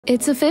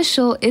It's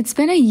official. It's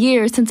been a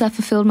year since I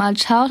fulfilled my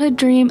childhood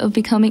dream of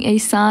becoming a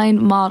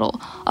sign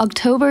model.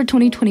 October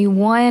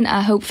 2021,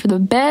 I hoped for the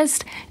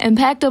best and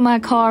packed up my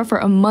car for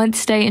a month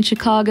stay in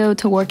Chicago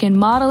to work in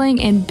modeling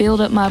and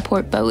build up my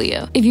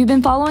portfolio. If you've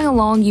been following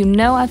along, you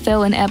know I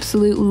fell in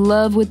absolute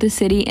love with the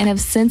city and have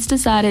since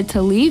decided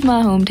to leave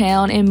my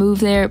hometown and move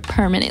there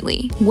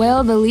permanently.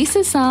 Well, the lease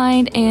is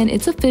signed and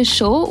it's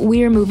official.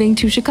 We are moving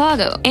to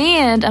Chicago.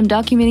 And I'm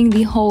documenting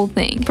the whole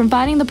thing, from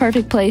finding the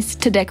perfect place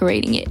to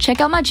decorating it. Check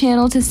out my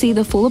channel to see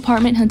the full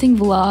apartment hunting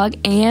vlog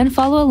and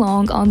follow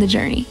along on the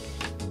journey.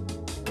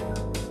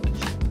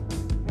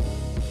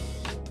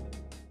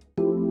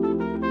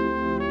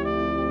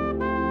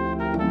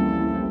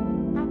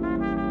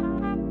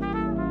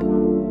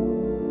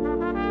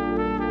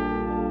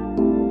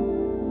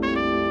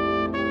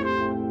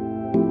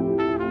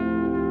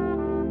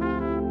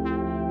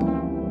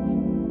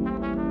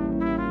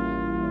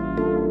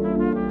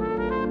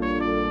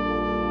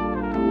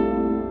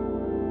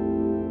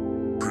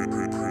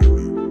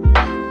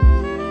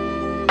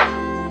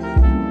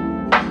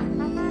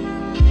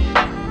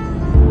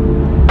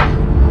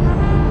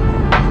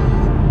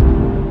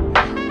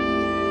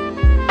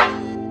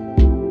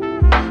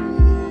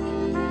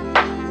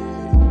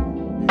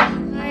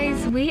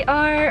 We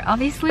are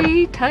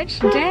obviously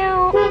touched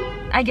down.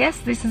 I guess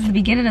this is the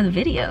beginning of the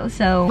video,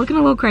 so looking a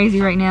little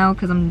crazy right now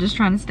because I'm just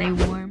trying to stay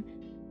warm.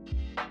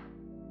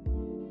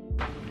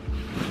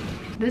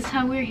 This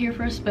time we're here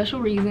for a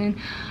special reason.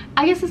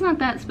 I guess it's not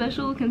that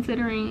special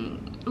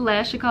considering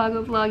last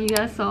Chicago vlog you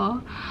guys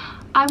saw.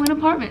 I went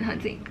apartment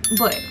hunting,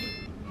 but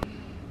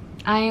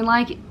I ain't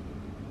like it.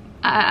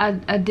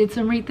 I did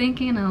some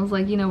rethinking and I was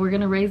like, you know, we're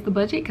gonna raise the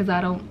budget because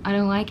I don't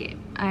like it.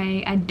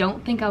 I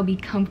don't think I'll be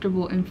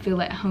comfortable and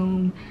feel at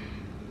home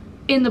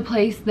in the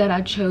place that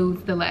I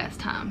chose the last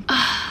time.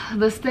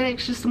 The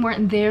aesthetics just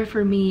weren't there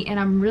for me, and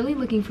I'm really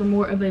looking for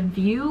more of a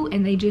view,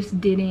 and they just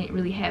didn't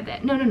really have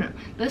that. No,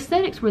 the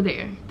aesthetics were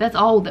there. That's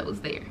all that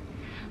was there.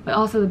 But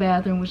also the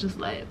bathroom was just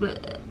like,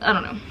 bleh. I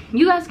don't know.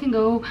 You guys can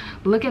go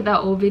look at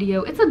that old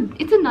video. It's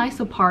a nice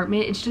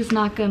apartment. It's just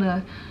not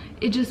gonna,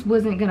 it just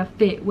wasn't gonna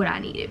fit what I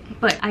needed.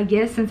 But I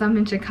guess since I'm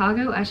in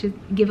Chicago, I should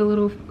give a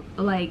little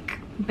like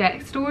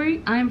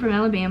backstory. I'm from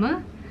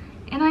Alabama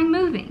and I'm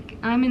moving.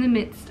 I'm in the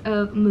midst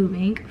of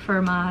moving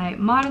for my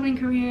modeling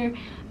career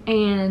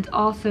and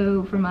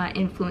also for my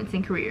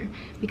influencing career,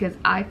 because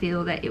I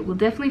feel that it will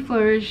definitely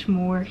flourish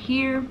more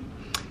here,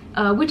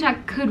 which I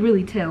could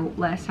really tell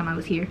last time I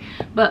was here.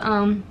 But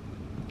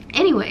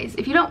anyways,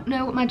 if you don't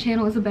know what my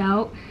channel is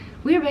about,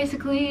 we're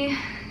basically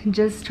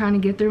just trying to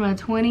get through my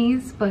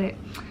 20s, but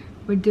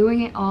we're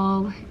doing it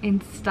all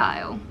in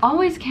style.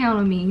 Always count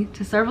on me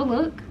to serve a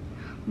look,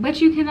 but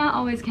you cannot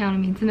always count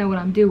on me to know what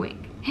I'm doing.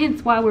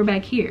 Hence why we're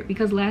back here,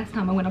 because last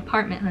time I went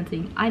apartment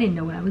hunting, I didn't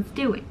know what I was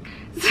doing.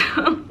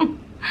 So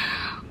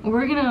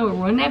we're gonna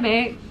run that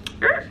back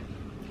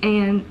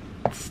and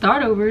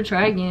start over,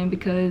 try again,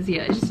 because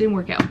yeah, it just didn't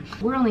work out.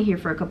 We're only here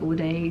for a couple of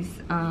days.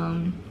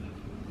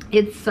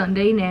 It's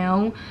Sunday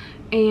now,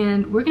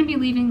 and we're gonna be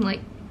leaving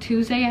like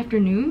Tuesday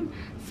afternoon.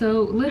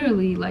 So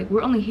literally, like,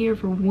 we're only here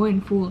for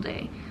one full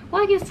day.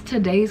 Well, I guess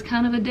today's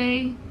kind of a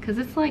day, because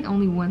it's like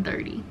only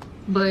 1:30.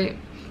 But,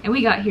 and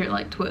we got here at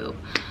like 12.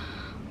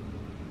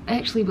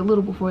 Actually, a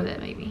little before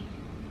that maybe.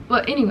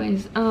 But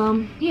anyways,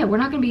 yeah, we're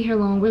not gonna be here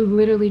long. We're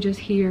literally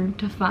just here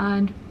to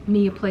find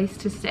me a place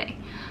to stay.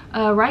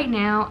 Right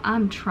now,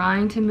 I'm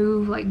trying to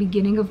move like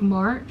beginning of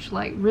March.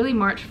 Like really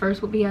March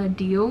 1st would be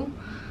ideal.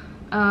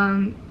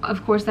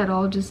 Of course, that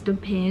all just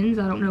depends.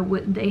 I don't know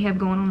what they have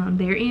going on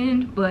their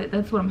end, but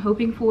that's what I'm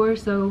hoping for.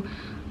 So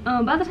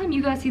by the time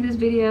you guys see this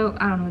video,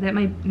 I don't know, that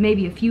may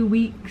be a few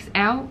weeks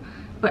out.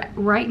 But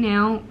right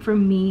now, for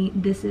me,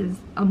 this is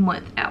a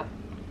month out.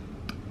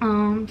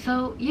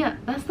 So yeah,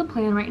 that's the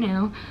plan right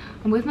now.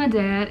 I'm with my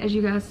dad, as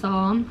you guys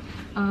saw.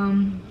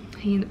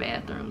 He in the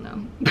bathroom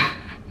though,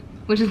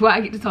 which is why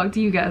I get to talk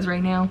to you guys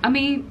right now. I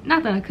mean,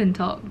 not that I couldn't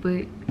talk,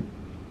 but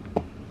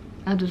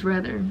I'd just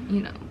rather, you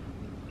know,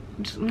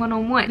 just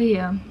one-on-one. But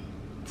yeah,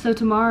 so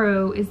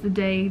tomorrow is the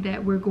day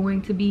that we're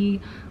going to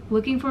be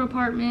looking for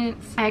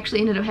apartments. I actually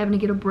ended up having to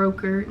get a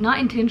broker, not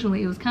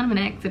intentionally, it was kind of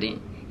an accident.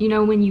 You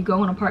know, when you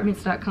go on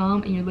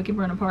apartments.com and you're looking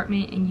for an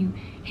apartment and you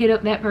hit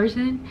up that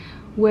person?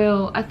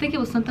 Well, I think it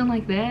was something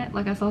like that.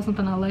 Like I saw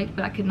something I liked,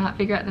 but I could not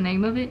figure out the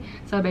name of it.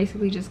 So I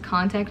basically just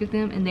contacted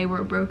them and they were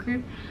a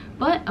broker.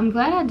 But I'm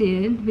glad I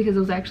did, because it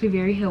was actually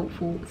very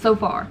helpful so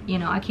far. You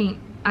know, I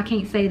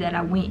can't say that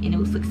I went and it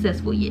was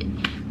successful yet.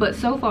 But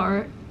so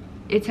far,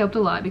 it's helped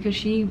a lot, because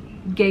she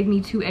gave me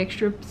 2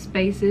 extra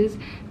spaces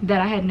that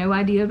I had no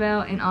idea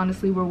about, and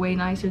honestly were way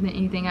nicer than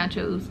anything I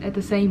chose at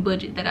the same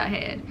budget that I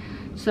had.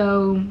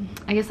 So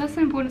I guess that's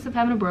the importance of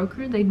having a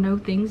broker. They know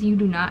things you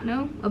do not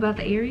know about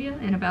the area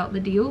and about the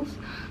deals.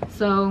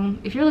 So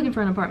if you're looking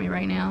for an apartment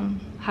right now,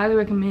 highly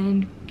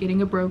recommend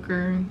getting a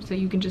broker so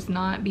you can just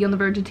not be on the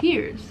verge of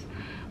tears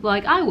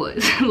like I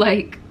was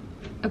like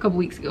a couple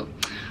weeks ago.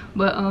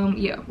 But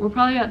yeah, we're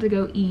probably about to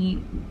go eat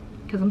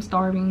because I'm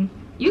starving.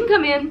 You can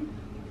come in.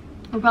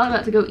 We're probably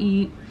about to go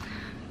eat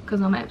because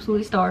I'm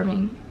absolutely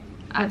starving.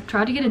 I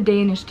tried to get a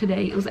Danish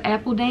today. It was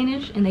apple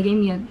Danish, and they gave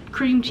me a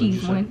cream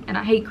cheese one, and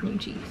I hate cream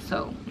cheese.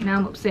 So now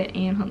I'm upset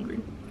and hungry.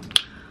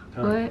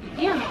 But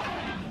yeah.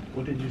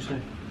 What did you say?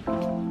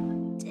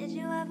 Did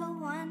you ever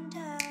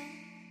wonder?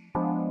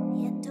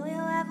 Yeah, do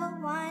you ever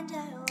wonder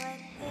what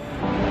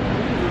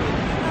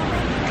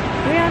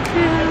We are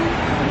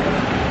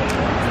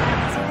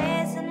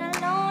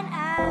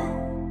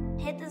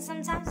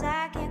sometimes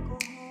I can't go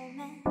home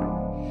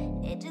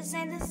and it just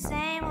ain't the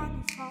same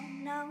on the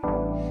phone, no.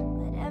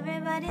 But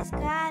everybody's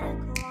gotta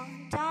go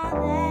on,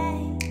 don't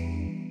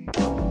they?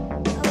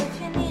 Oh,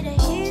 if you need a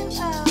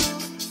hero,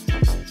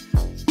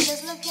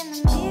 just look in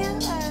the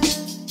mirror.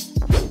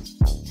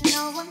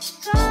 No one's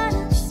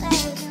gonna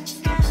save you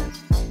now,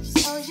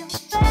 so you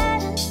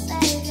better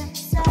save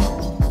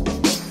yourself.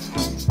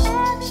 And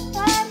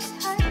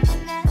everybody's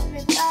hurting,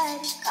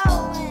 everybody's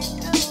going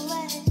through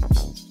it,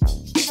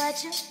 but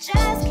you just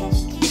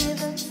can't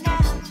give up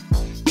now,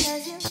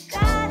 'cause you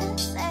gotta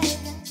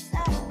save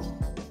yourself.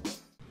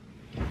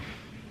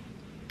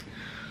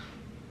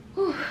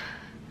 Whew.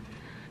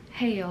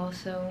 Hey y'all,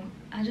 so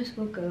I just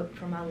woke up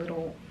from my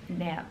little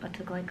nap. I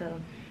took like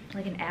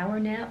an hour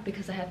nap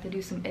because I have to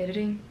do some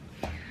editing.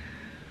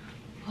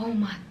 Oh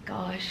my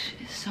gosh,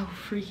 it's so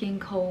freaking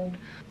cold.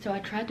 So I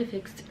tried to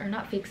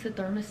not fix the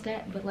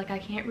thermostat, but like I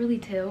can't really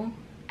tell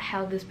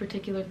how this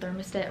particular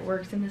thermostat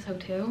works in this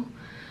hotel.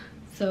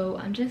 So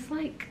I'm just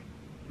like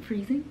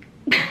freezing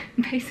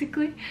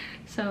basically.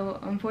 So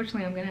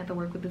unfortunately I'm gonna have to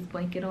work with this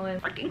blanket on.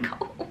 It's freaking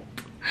cold.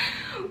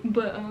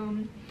 But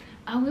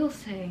I will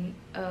say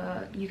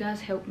you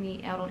guys helped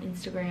me out on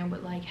Instagram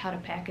with like how to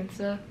pack and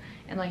stuff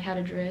and like how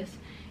to dress.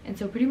 And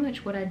so pretty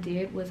much what I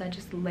did was I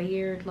just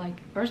layered,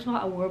 like, first of all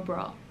I wore a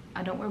bra.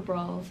 I don't wear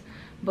bras,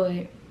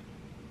 but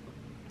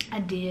I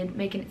did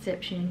make an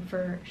exception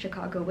for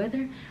Chicago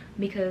weather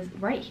because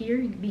right here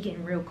you be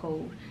getting real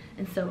cold,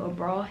 and so a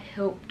bra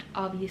helped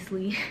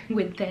obviously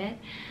with that.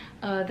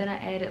 Then I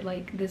added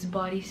like this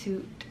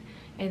bodysuit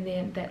and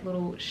then that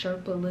little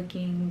Sherpa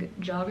looking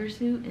jogger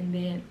suit, and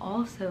then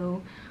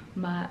also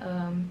my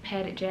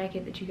padded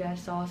jacket that you guys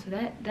saw. So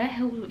that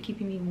helped with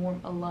keeping me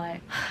warm a lot.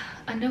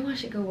 I know I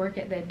should go work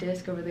at that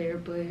desk over there,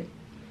 but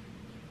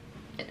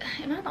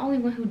am I the only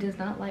one who does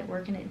not like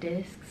working at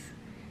desks?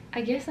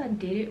 I guess I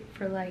did it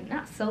for like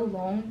not so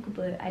long,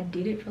 but I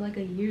did it for like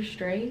a year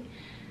straight,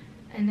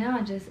 and now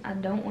I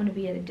don't want to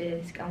be at a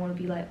desk. I want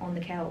to be like on the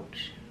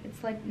couch.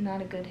 It's like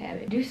not a good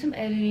habit. Do some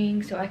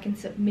editing so I can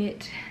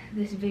submit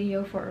this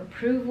video for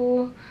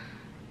approval,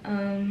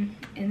 and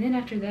then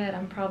after that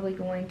I'm probably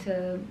going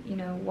to, you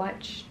know,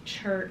 watch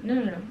church. No,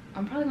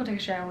 I'm probably gonna take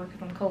a shower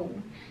because I'm cold,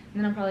 and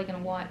then I'm probably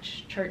gonna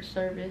watch church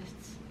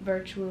service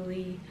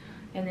virtually,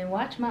 and then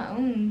watch my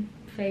own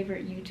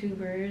favorite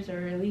YouTubers,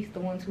 or at least the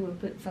ones who have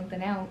put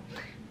something out,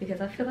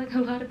 because I feel like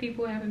a lot of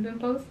people haven't been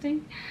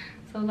posting.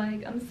 So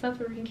like I'm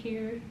suffering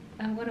here.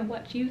 I want to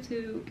watch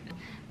YouTube.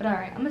 But all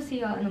right, I'm gonna see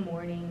y'all in the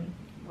morning.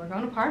 We're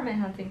going apartment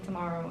hunting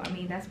tomorrow. I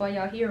mean, that's why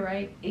y'all here,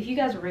 right? If you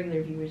guys are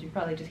regular viewers, you're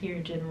probably just here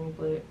in general,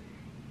 but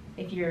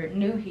if you're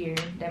new here,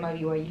 that might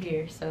be why you're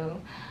here.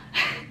 So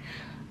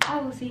I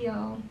will see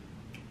y'all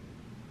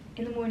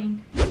in the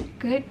morning.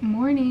 Good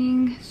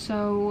morning.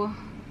 So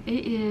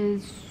it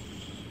is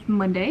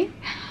Monday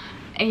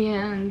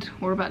and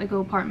we're about to go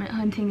apartment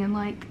hunting in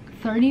like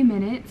 30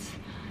 minutes.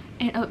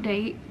 An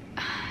update,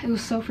 it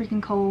was so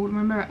freaking cold.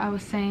 Remember I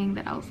was saying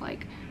that I was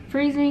like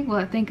freezing? Well,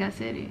 I think I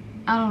said it,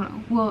 I don't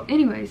know. Well,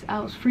 anyways, I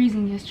was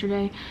freezing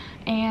yesterday,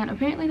 and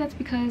apparently that's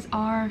because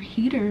our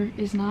heater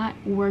is not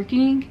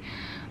working.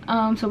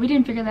 So we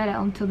didn't figure that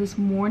out until this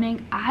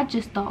morning. I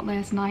just thought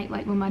last night,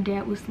 like when my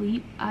dad was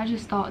asleep, I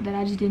just thought that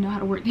I just didn't know how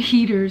to work the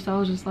heater, so I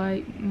was just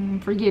like,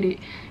 forget it.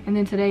 And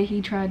then today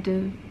he tried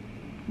to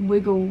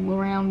wiggle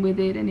around with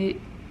it and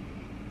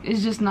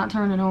it's just not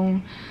turning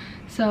on.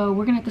 So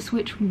we're gonna have to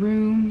switch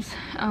rooms,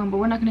 but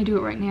we're not gonna do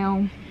it right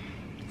now.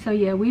 So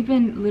yeah, we've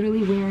been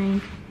literally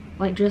wearing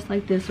like dressed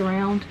like this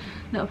around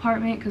the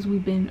apartment because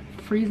we've been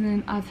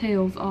freezing our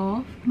tails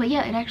off. But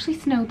yeah, it actually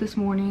snowed this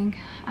morning.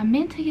 I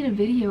meant to get a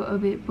video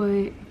of it,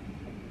 but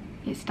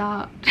it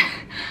stopped.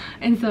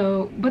 And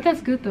so, but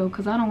that's good though,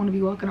 because I don't want to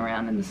be walking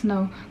around in the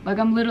snow. Like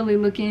I'm literally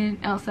looking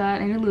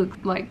outside and it looks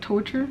like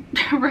torture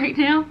right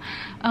now.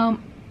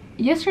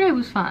 Yesterday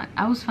was fine.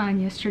 I was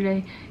fine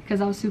yesterday because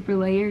I was super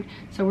layered.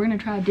 So we're gonna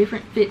try a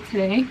different fit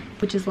today,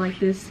 which is like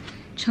this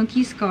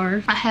chunky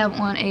scarf. I have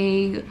on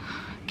a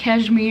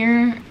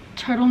cashmere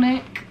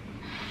turtleneck,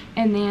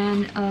 and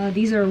then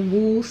these are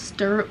wool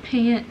stirrup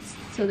pants,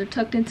 so they're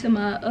tucked into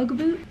my Ugg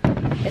boot.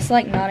 It's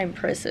like not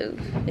impressive,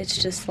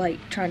 it's just like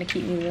trying to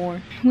keep me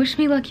warm. Wish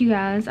me luck, you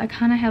guys. I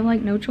kind of have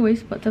like no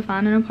choice but to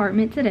find an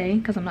apartment today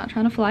because I'm not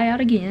trying to fly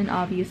out again,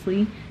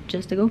 obviously,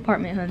 just to go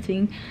apartment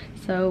hunting.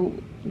 So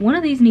one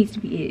of these needs to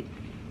be it,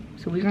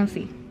 so we're gonna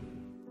see.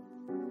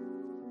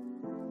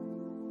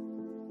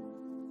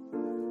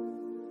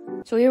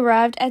 So we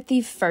arrived at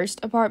the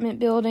first apartment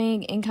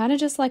building, and kind of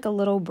just like a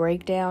little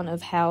breakdown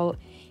of how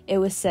it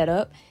was set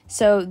up.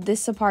 So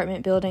this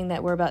apartment building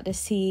that we're about to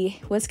see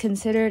was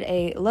considered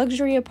a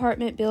luxury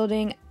apartment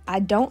building. I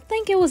don't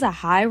think it was a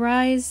high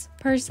rise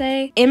per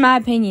se. In my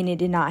opinion, it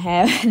did not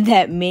have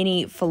that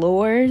many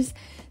floors.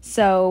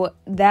 So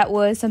that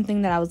was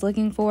something that I was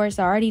looking for.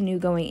 So I already knew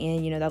going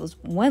in, you know, that was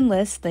one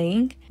less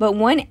thing. But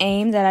one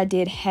aim that I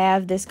did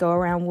have this go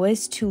around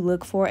was to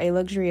look for a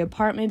luxury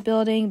apartment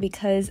building,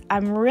 because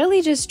I'm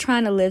really just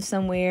trying to live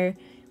somewhere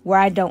where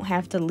I don't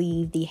have to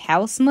leave the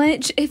house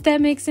much, if that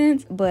makes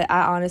sense. But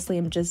I honestly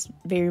am just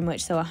very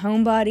much so a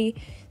homebody.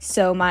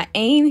 So my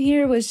aim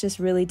here was just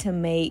really to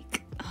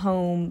make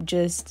home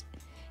just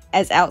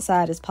as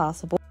outside as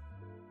possible.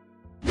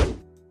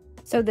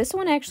 So this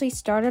one actually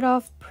started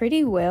off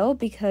pretty well,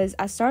 because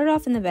I started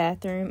off in the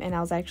bathroom and I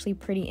was actually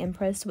pretty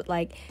impressed with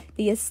like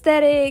the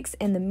aesthetics,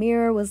 and the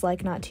mirror was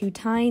like not too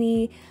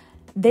tiny.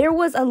 There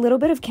was a little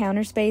bit of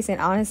counter space,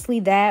 and honestly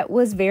that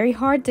was very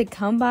hard to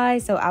come by,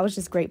 so I was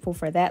just grateful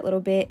for that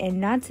little bit. And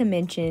not to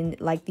mention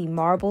like the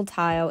marble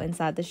tile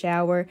inside the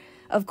shower.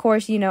 Of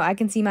course, you know, I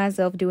can see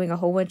myself doing a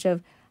whole bunch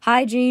of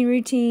hygiene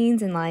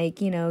routines and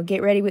like, you know,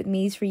 get ready with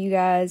me's for you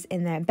guys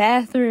in that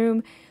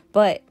bathroom.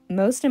 But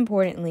most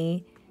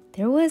importantly,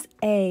 there was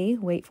a,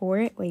 wait for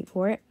it,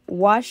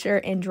 washer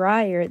and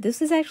dryer.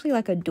 This is actually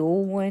like a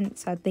dual one,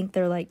 so I think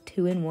they're like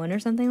 2-in-1 or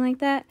something like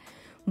that.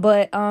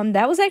 But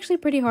that was actually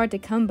pretty hard to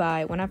come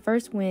by. When I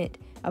first went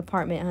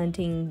apartment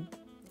hunting,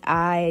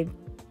 I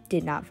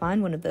did not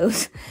find one of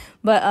those.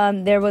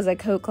 But there was a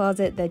coat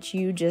closet that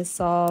you just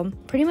saw.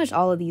 Pretty much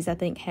all of these, I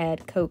think,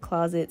 had coat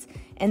closets.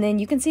 And then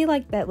you can see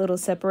like that little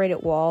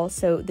separated wall.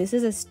 So this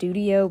is a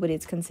studio, but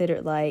it's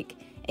considered like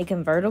a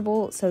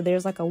convertible. So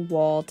there's like a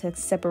wall to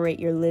separate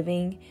your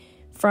living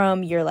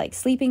from your like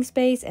sleeping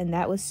space, and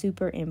that was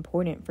super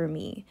important for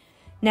me.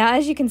 Now,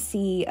 as you can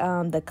see,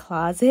 the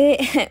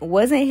closet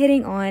wasn't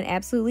hitting on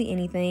absolutely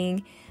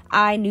anything.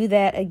 I knew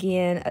that.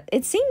 Again,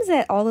 it seems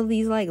that all of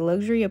these like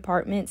luxury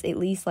apartments, at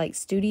least like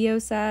studio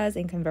size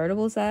and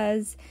convertible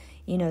size,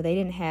 you know, they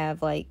didn't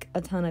have like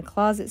a ton of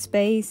closet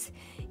space.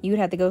 You would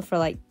have to go for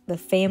like the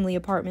family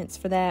apartments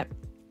for that.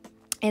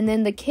 And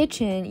then the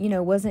kitchen, you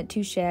know, wasn't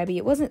too shabby.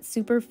 It wasn't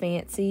super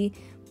fancy,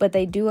 but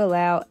they do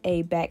allow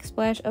a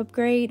backsplash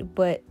upgrade.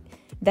 But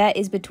that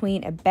is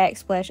between a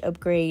backsplash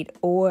upgrade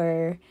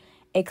or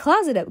a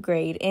closet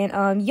upgrade.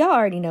 And y'all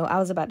already know I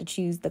was about to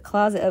choose the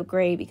closet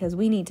upgrade because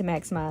we need to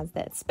maximize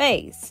that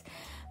space.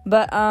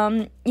 But,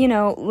 you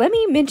know, let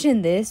me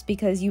mention this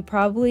because you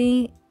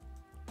probably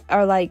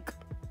are like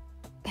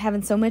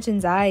having so much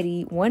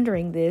anxiety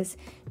wondering this.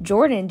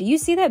 Jordan, do you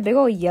see that big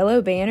old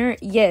yellow banner?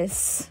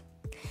 Yes,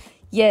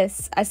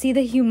 I see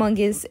the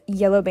humongous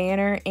yellow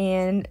banner,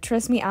 and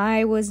trust me,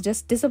 I was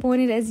just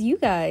disappointed as you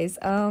guys.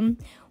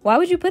 Why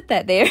would you put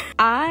that there?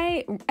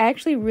 I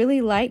actually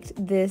really liked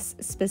this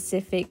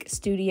specific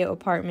studio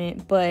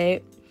apartment,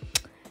 but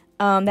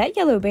that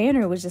yellow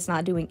banner was just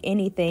not doing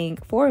anything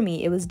for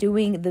me. It was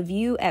doing the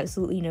view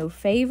absolutely no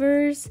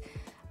favors.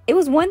 It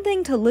was one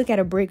thing to look at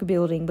a brick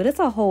building, but it's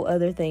a whole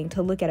other thing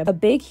to look at a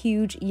big,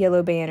 huge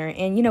yellow banner.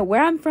 And, you know,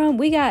 where I'm from,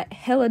 we got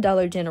hella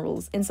Dollar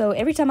Generals. And so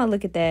every time I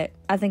look at that,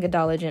 I think of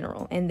Dollar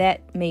General. And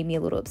that made me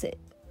a little upset.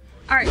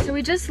 All right, so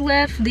we just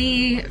left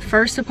the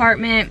first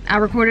apartment. I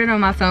recorded on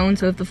my phone,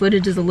 so if the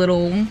footage is a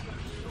little,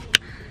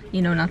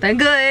 you know, not that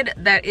good,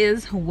 that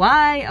is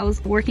why I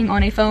was working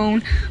on a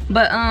phone.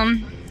 But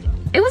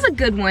it was a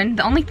good one.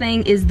 The only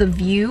thing is the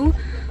view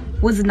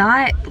was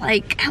not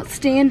like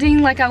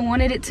outstanding like I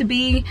wanted it to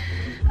be.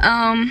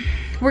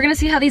 We're gonna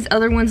see how these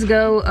other ones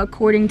go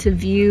according to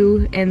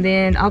view, and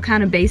then I'll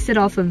kind of base it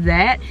off of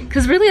that,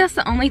 because really that's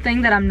the only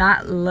thing that I'm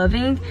not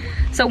loving.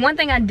 So one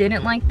thing I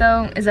didn't like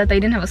though is that they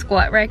didn't have a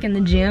squat rack in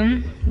the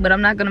gym, but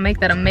I'm not gonna make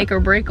that a make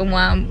or break on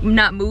why I'm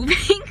not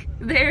moving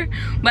there.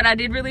 But I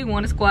did really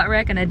want a squat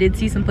rack, and I did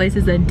see some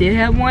places that did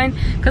have one,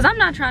 because I'm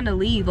not trying to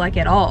leave like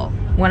at all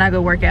when I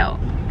go work out.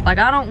 Like,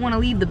 I don't want to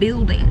leave the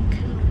building.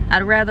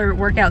 I'd rather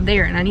work out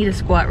there, and I need a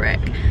squat rack.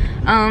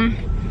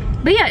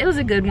 But yeah, it was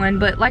a good one.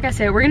 But like I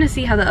said, we're gonna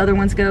see how the other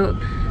ones go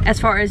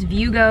as far as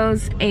view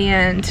goes,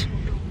 and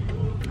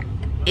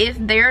if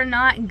they're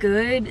not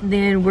good,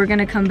 then we're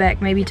gonna come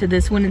back maybe to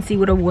this one and see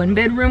what a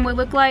 1-bedroom would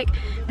look like,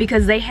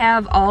 because they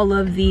have all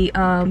of the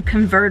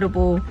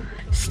convertible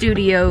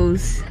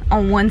studios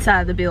on one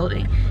side of the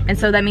building, and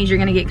so that means you're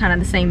gonna get kind of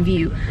the same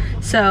view.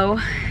 So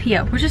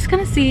yeah, we're just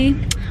gonna see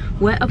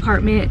what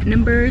apartment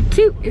number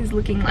 2 is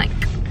looking like.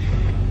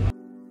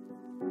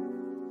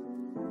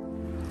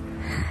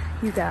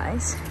 You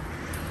guys,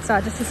 so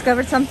I just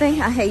discovered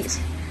something. I hate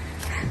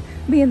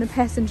being the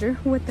passenger.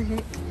 What the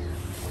heck?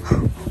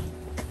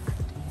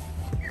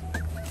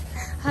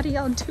 How do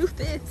y'all do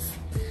this?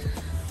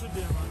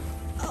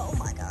 Oh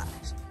my gosh.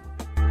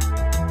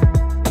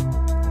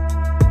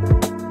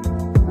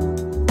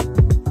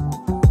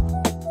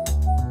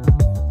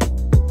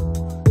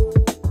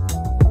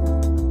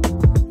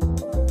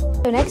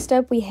 So next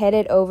up, we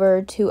headed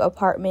over to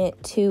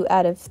apartment 2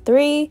 out of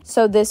 3.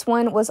 So this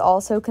one was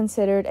also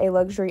considered a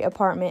luxury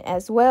apartment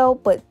as well,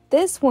 but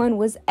this one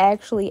was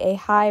actually a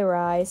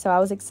high-rise. So I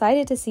was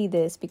excited to see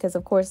this because,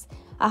 of course,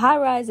 a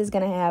high-rise is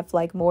going to have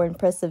like more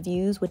impressive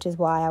views, which is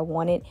why I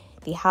wanted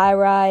the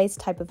high-rise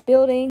type of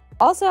building.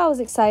 Also, I was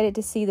excited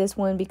to see this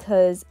one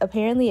because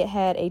apparently it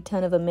had a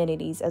ton of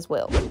amenities as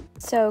well.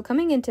 So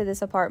coming into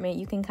this apartment,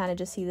 you can kind of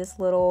just see this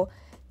little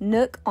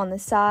nook on the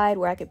side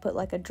where I could put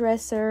like a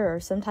dresser or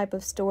some type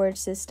of storage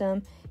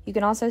system. You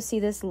can also see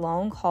this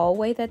long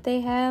hallway that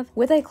they have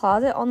with a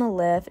closet on the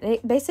left.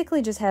 It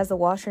basically just has the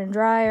washer and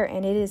dryer,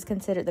 and it is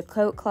considered the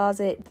coat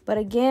closet. But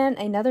again,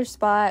 another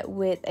spot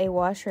with a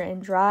washer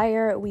and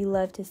dryer. We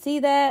love to see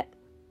that.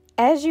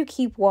 As you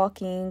keep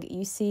walking,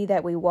 you see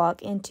that we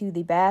walk into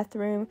the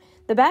bathroom.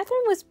 The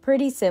bathroom was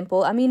pretty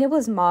simple. I mean, it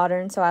was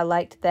modern, so I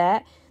liked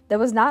that. There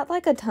was not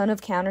like a ton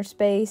of counter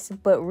space,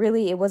 but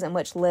really it wasn't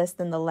much less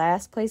than the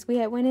last place we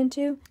had went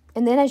into.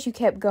 And then as you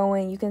kept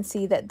going, you can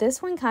see that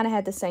this one kind of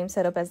had the same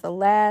setup as the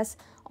last,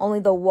 only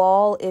the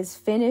wall is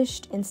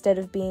finished instead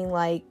of being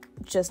like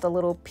just a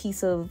little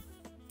piece of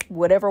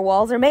whatever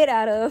walls are made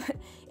out of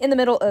in the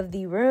middle of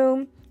the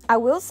room. I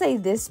will say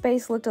this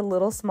space looked a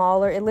little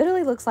smaller. It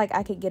literally looks like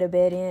I could get a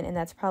bed in, and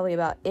that's probably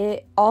about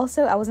it.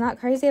 Also, I was not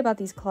crazy about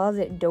these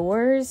closet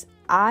doors.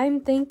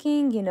 I'm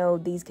thinking, you know,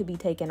 these could be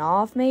taken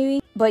off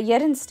maybe. But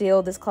yet and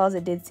still, this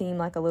closet did seem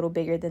like a little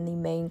bigger than the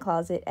main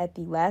closet at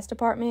the last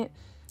apartment.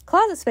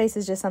 Closet space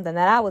is just something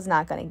that I was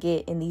not going to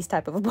get in these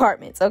type of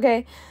apartments,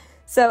 okay?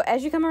 So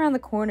as you come around the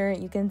corner,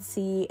 you can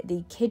see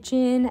the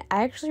kitchen.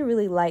 I actually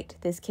really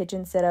liked this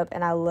kitchen setup,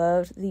 and I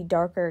loved the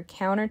darker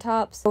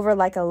countertops over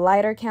like a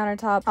lighter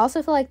countertop. I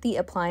also feel like the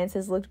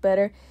appliances looked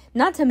better.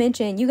 Not to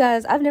mention, you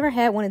guys, I've never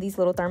had one of these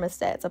little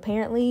thermostats.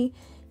 Apparently,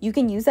 you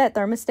can use that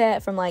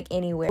thermostat from like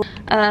anywhere.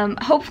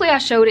 Hopefully I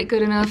showed it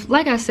good enough.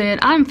 Like I said,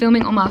 I'm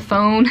filming on my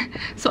phone,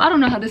 so I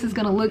don't know how this is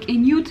gonna look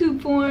in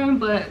YouTube form,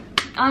 but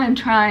I am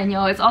trying,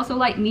 y'all. It's also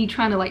like me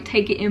trying to like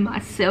take it in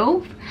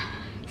myself.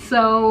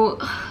 So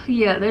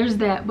yeah, there's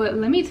that. But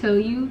let me tell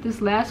you,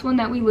 this last one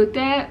that we looked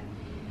at,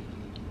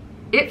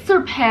 it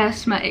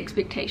surpassed my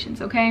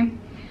expectations, okay?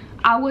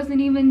 I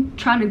wasn't even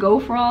trying to go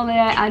for all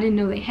that. I didn't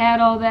know they had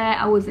all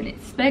that. I wasn't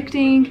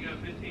expecting.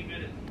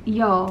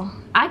 Y'all,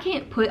 I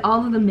can't put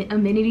all of the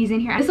amenities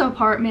in here. This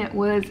apartment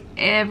was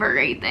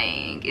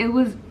everything. It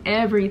was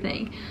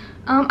everything.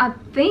 I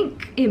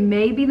think it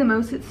may be the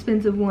most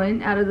expensive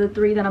one out of the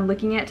 3 that I'm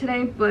looking at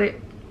today, but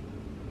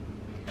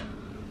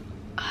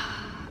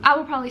I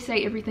would probably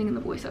say everything in the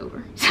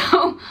voiceover,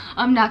 so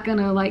I'm not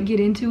gonna like get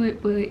into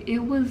it, but it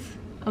was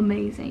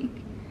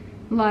amazing.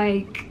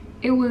 Like,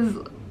 it was,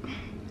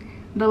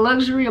 the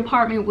luxury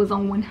apartment was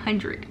on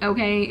 100,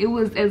 okay? It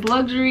was as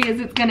luxury as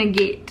it's gonna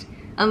get,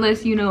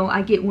 unless, you know,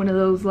 I get one of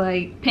those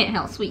like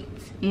penthouse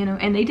suites, you know,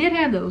 and they did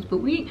have those, but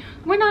we're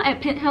not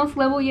at penthouse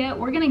level yet.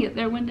 We're gonna get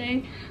there one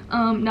day.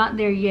 Not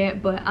there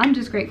yet, but I'm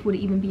just grateful to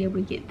even be able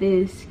to get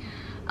this.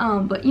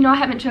 But you know, I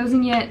haven't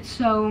chosen yet,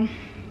 so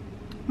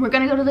we're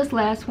gonna go to this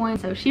last one.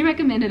 So she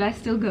recommended I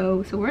still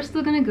go, so we're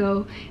still gonna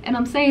go. And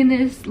I'm saying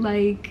this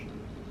like,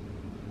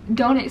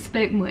 don't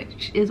expect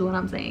much is what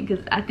I'm saying,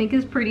 because I think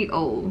it's pretty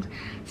old.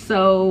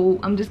 So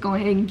I'm just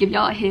going ahead and give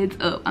y'all a heads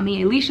up. I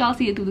mean, at least y'all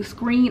see it through the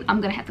screen.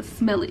 I'm gonna have to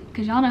smell it,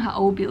 because y'all know how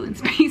old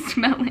buildings be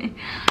smelling.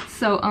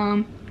 So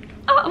oh,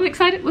 I'm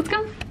excited. Let's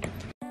go.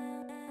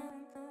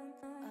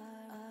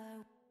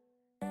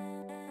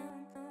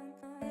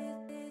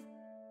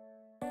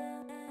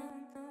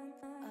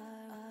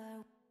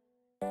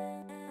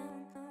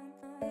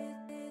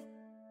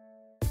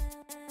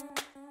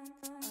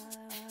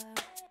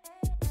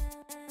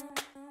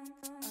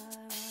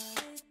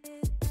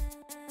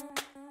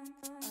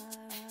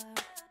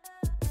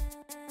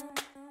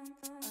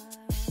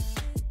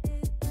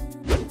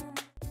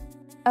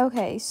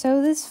 Okay,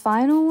 so this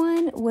final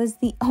one was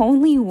the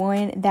only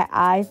one that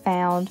I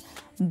found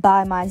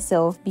by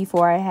myself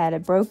before I had a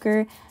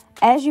broker.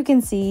 As you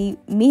can see,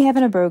 me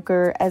having a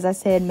broker, as I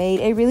said,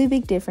 made a really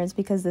big difference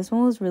because this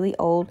one was really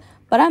old.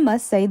 But I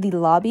must say the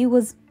lobby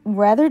was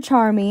rather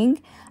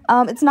charming.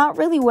 It's not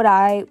really what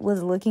I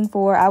was looking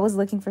for. I was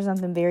looking for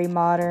something very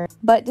modern.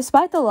 But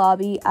despite the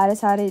lobby, I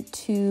decided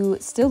to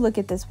still look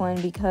at this one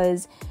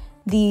because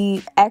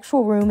the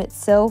actual room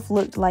itself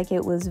looked like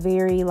it was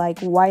very like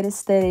white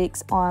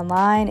aesthetics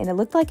online, and it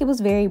looked like it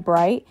was very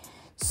bright.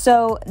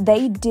 So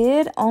they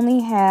did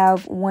only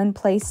have one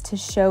place to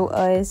show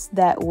us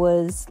that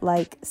was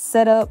like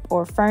set up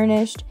or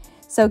furnished.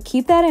 So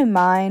keep that in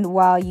mind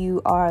while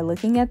you are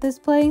looking at this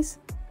place.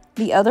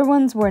 The other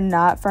ones were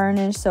not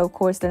furnished, so of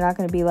course they're not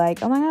going to be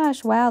like, oh my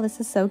gosh, wow, this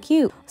is so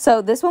cute.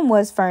 So this one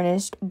was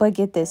furnished, but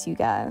get this, you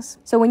guys.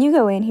 So when you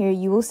go in here,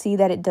 you will see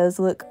that it does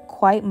look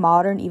quite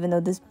modern, even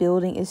though this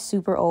building is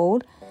super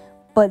old.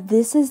 But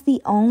this is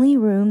the only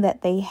room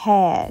that they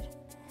had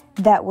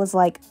that was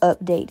like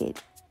updated.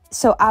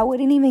 So I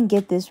wouldn't even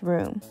get this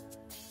room.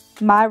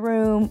 My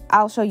room,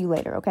 I'll show you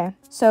later, okay?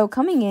 So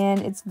coming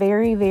in, it's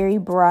very, very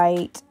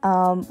bright.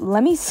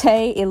 Let me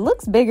say, it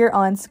looks bigger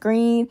on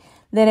screen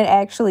than it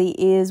actually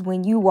is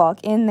when you walk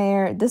in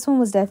there. This one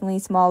was definitely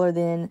smaller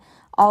than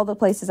all the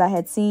places I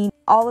had seen.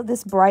 All of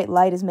this bright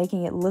light is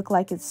making it look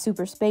like it's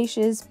super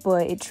spacious,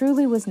 but it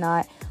truly was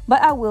not.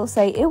 But I will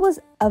say it was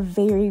a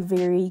very,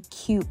 very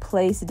cute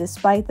place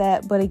despite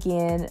that. But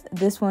again,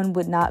 this one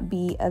would not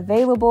be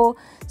available.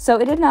 So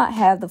it did not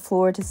have the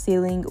floor to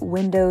ceiling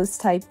windows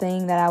type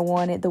thing that I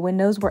wanted. The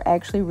windows were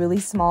actually really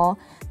small.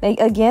 They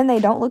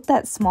don't look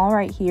that small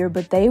right here,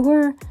 but they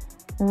were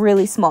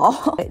really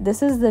small.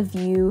 This is the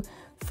view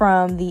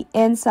from the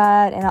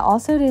inside, and I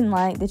also didn't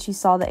like that you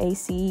saw the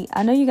AC.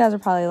 I know you guys are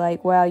probably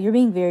like, wow, you're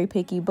being very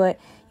picky, but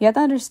you have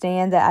to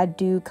understand that I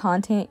do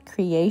content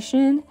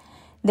creation.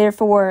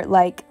 Therefore,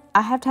 like,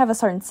 I have to have a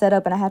certain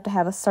setup and I have to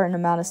have a certain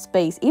amount of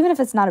space. Even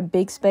if it's not a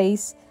big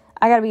space,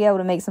 I gotta be able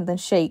to make something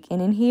shake.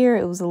 And in here,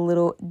 it was a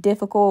little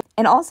difficult.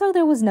 And also,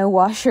 there was no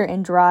washer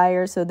and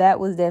dryer, so that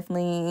was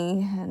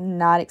definitely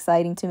not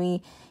exciting to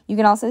me. You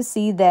can also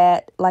see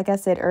that, like I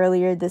said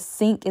earlier, the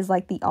sink is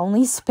like the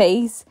only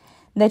space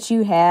that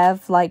you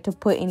have like to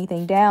put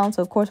anything down.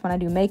 So of course, when I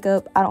do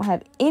makeup, I don't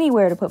have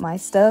anywhere to put my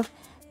stuff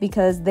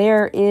because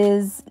there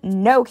is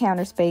no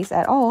counter space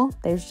at all.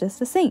 There's just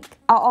a sink.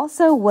 I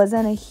also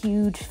wasn't a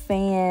huge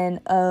fan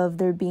of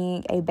there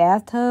being a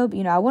bathtub.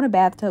 You know, I want a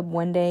bathtub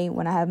one day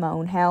when I have my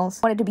own house.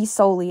 I want it to be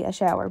solely a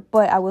shower,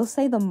 but I will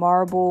say the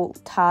marble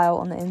tile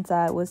on the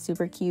inside was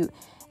super cute.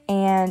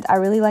 And I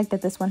really like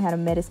that this one had a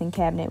medicine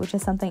cabinet, which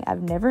is something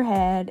I've never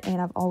had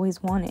and I've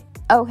always wanted.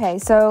 Okay,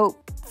 so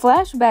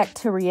flashback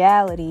to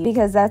reality,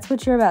 because that's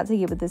what you're about to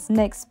get with this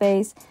next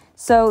space.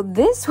 So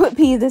this would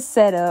be the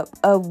setup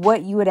of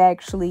what you would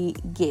actually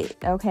get.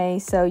 Okay,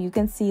 so you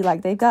can see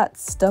like they've got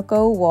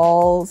stucco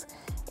walls.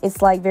 It's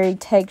like very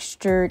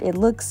textured. It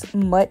looks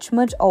much,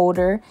 much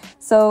older.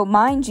 So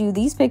mind you,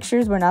 these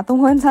pictures were not the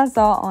ones I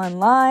saw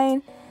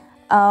online.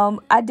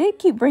 I did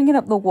keep bringing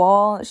up the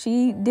wall.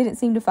 She didn't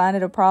seem to find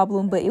it a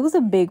problem, but it was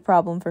a big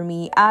problem for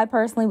me. I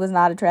personally was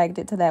not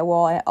attracted to that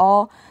wall at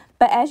all.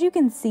 But as you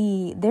can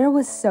see, there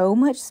was so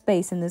much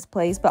space in this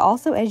place. But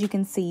also, as you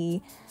can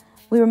see,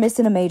 we were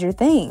missing a major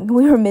thing.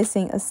 We were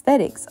missing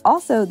aesthetics.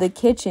 Also, the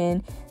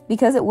kitchen,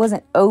 because it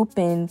wasn't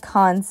open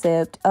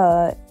concept,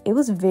 it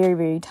was very,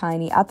 very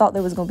tiny. I thought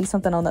there was going to be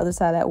something on the other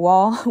side of that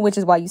wall, which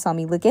is why you saw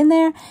me look in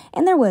there.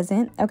 And there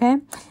wasn't, okay?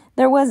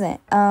 There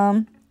wasn't.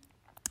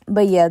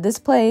 But yeah, this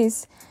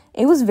place,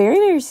 it was very,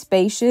 very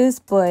spacious,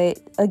 but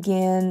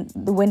again,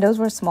 the windows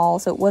were small,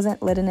 so it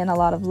wasn't letting in a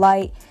lot of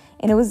light,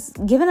 and it was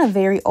given a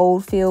very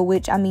old feel,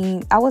 which, I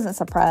mean, I wasn't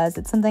surprised.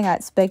 It's something I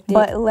expected,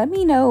 but let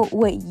me know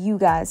what you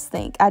guys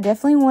think. I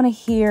definitely want to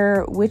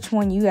hear which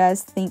one you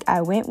guys think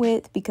I went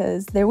with,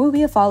 because there will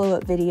be a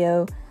follow-up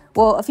video.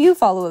 Well, a few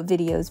follow-up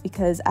videos,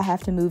 because I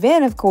have to move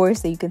in, of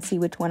course, so you can see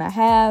which one I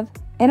have.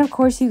 And of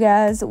course, you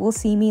guys will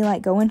see me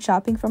like going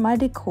shopping for my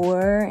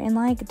decor and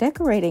like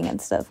decorating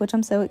and stuff, which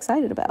I'm so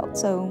excited about.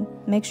 So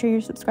make sure you're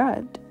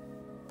subscribed.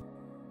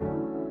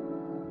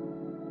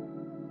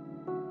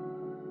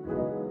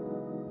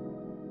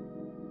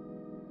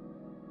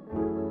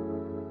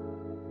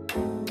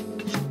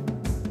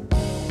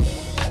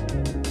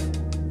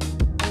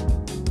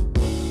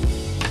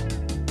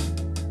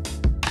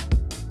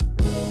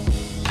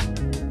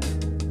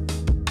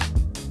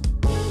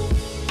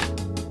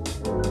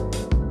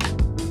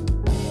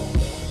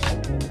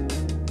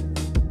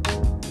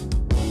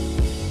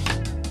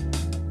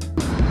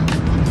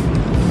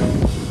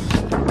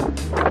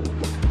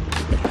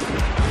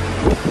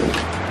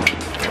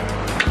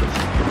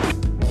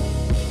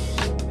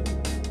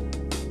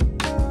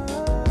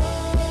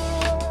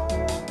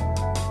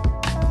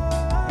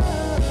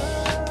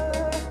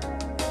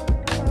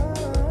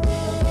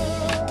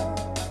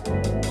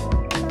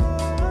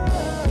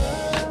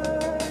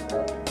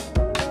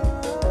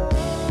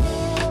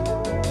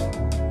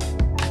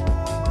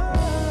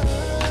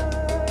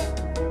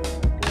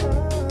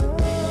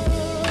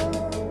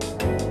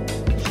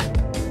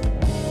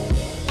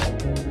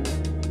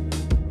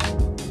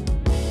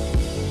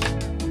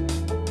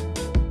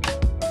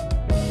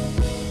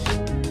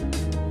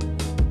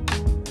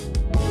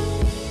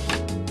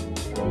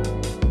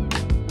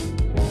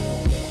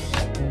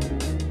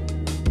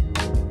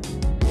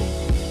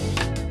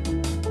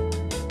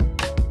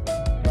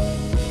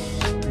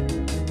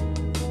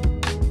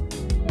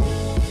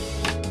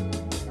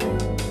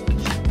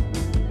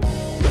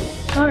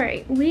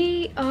 Alright,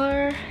 we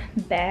are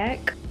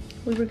back.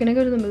 We were gonna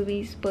go to the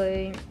movies,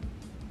 but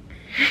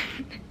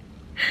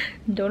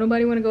don't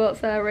nobody want to go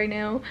outside right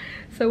now,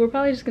 so we're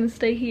probably just gonna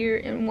stay here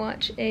and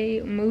watch a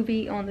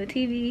movie on the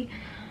TV.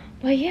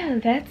 But yeah,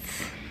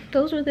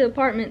 those were the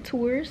apartment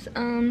tours.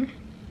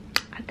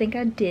 I think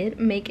I did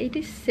make a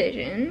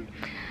decision.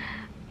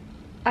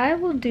 I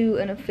will do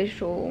an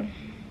official,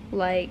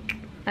 like,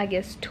 I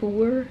guess,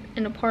 tour,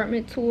 an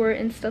apartment tour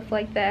and stuff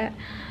like that.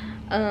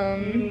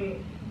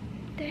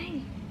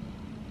 Dang,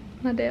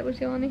 my dad was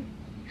yawning.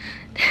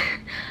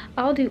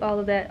 I'll do all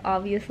of that,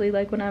 obviously,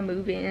 like when I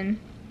move in,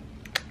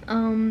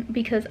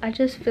 because I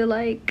just feel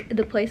like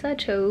the place I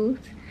chose,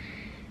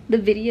 the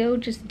video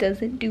just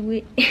doesn't do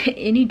it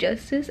any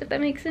justice, if that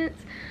makes sense,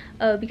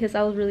 because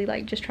I was really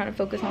like just trying to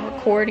focus on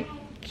recording.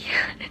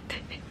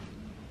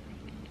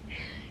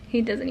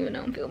 He doesn't even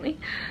know I'm filming.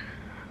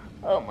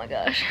 Oh my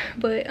gosh.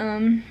 But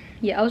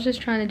yeah, I was just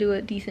trying to do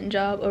a decent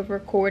job of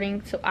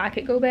recording so I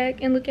could go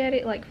back and look at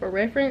it like for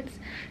reference.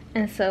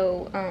 And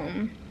so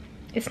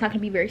it's not gonna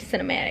be very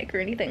cinematic or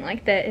anything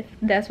like that, if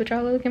that's what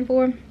y'all are looking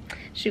for.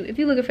 Shoot, if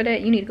you're looking for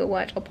that, you need to go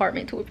watch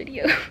apartment tour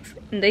videos.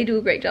 And they do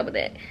a great job of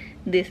that.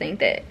 This ain't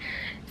that.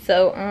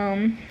 So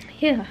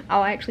yeah,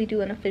 I'll actually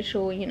do an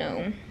official, you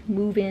know,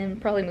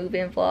 probably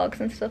move-in vlogs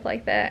and stuff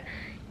like that.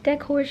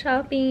 Decor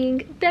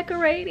shopping,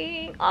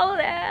 decorating, all of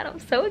that. I'm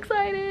so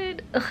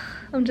excited. Ugh,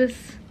 I'm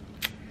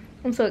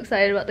so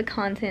excited about the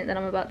content that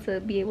I'm about to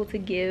be able to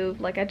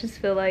give. Like, I just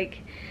feel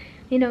like,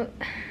 you know,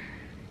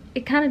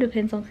 it kind of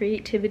depends on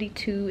creativity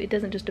too. It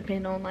doesn't just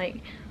depend on like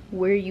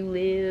where you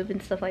live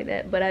and stuff like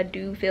that, but I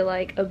do feel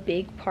like a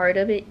big part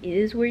of it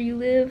is where you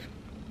live.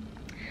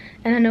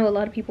 And I know a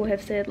lot of people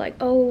have said like,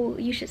 oh,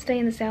 you should stay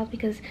in the South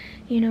because,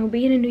 you know,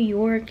 being in New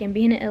York and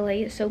being in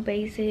LA is so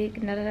basic,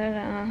 da da da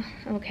da.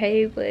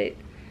 Okay, but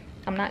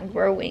I'm not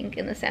growing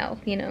in the South,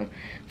 you know.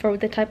 For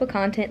the type of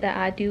content that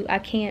I do, I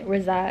can't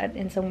reside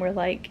in somewhere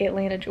like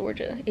Atlanta,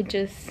 Georgia.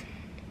 It's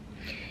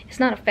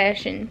not a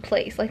fashion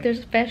place. Like,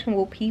 there's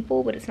fashionable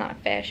people, but it's not a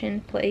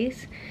fashion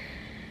place.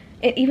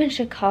 And even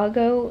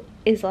Chicago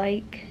is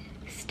like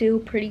still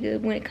pretty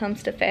good when it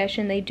comes to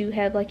fashion. They do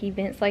have like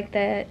events like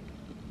that.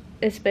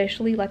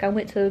 Especially like I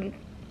went to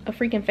a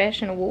freaking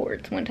fashion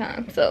awards one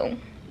time, so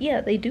yeah,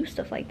 they do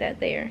stuff like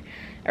that there,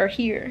 or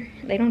here.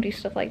 They don't do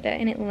stuff like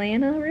that in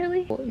Atlanta,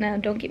 really. Now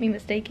don't get me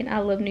mistaken, I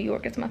love New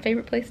York, it's my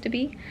favorite place to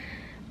be,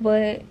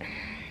 but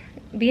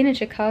being in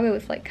Chicago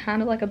is like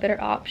kind of like a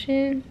better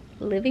option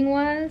living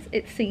wise,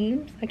 it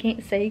seems. I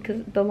can't say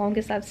because the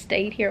longest I've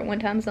stayed here at one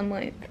time is a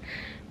month,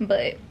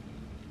 but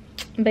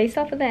based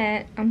off of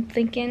that, I'm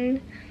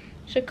thinking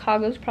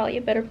Chicago's probably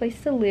a better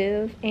place to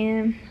live.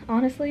 And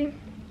honestly,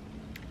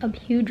 a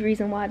huge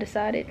reason why I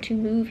decided to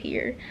move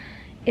here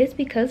is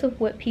because of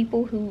what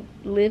people who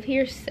live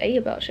here say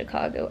about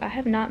Chicago. I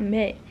have not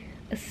met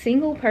a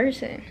single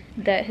person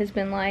that has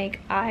been like,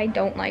 I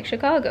don't like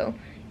Chicago.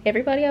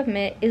 Everybody I've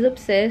met is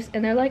obsessed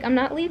and they're like, I'm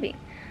not leaving.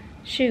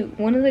 Shoot,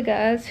 one of the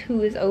guys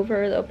who is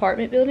over the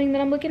apartment building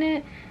that I'm looking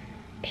at,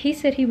 he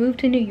said he moved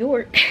to New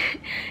York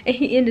and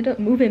he ended up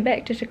moving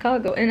back to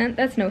Chicago. And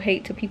that's no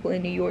hate to people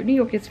in New York. New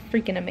York is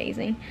freaking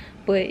amazing,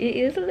 but it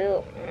is a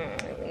little,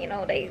 you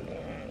know, they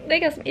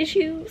got some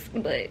issues,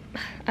 but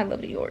I love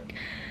New York.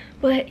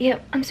 But yeah,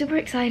 I'm super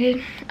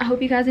excited. I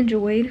hope you guys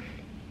enjoyed.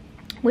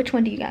 Which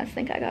one do you guys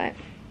think I got?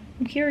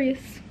 I'm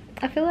curious.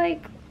 I feel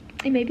like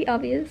it may be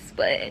obvious,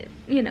 but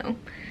you know,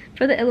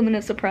 for the element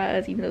of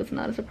surprise, even though it's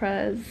not a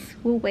surprise,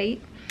 we'll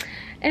wait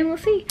and we'll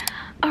see.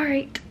 All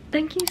right,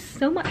 thank you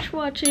so much for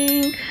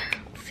watching.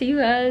 See you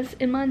guys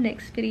in my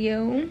next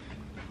video.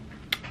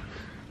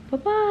 Bye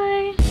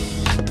bye.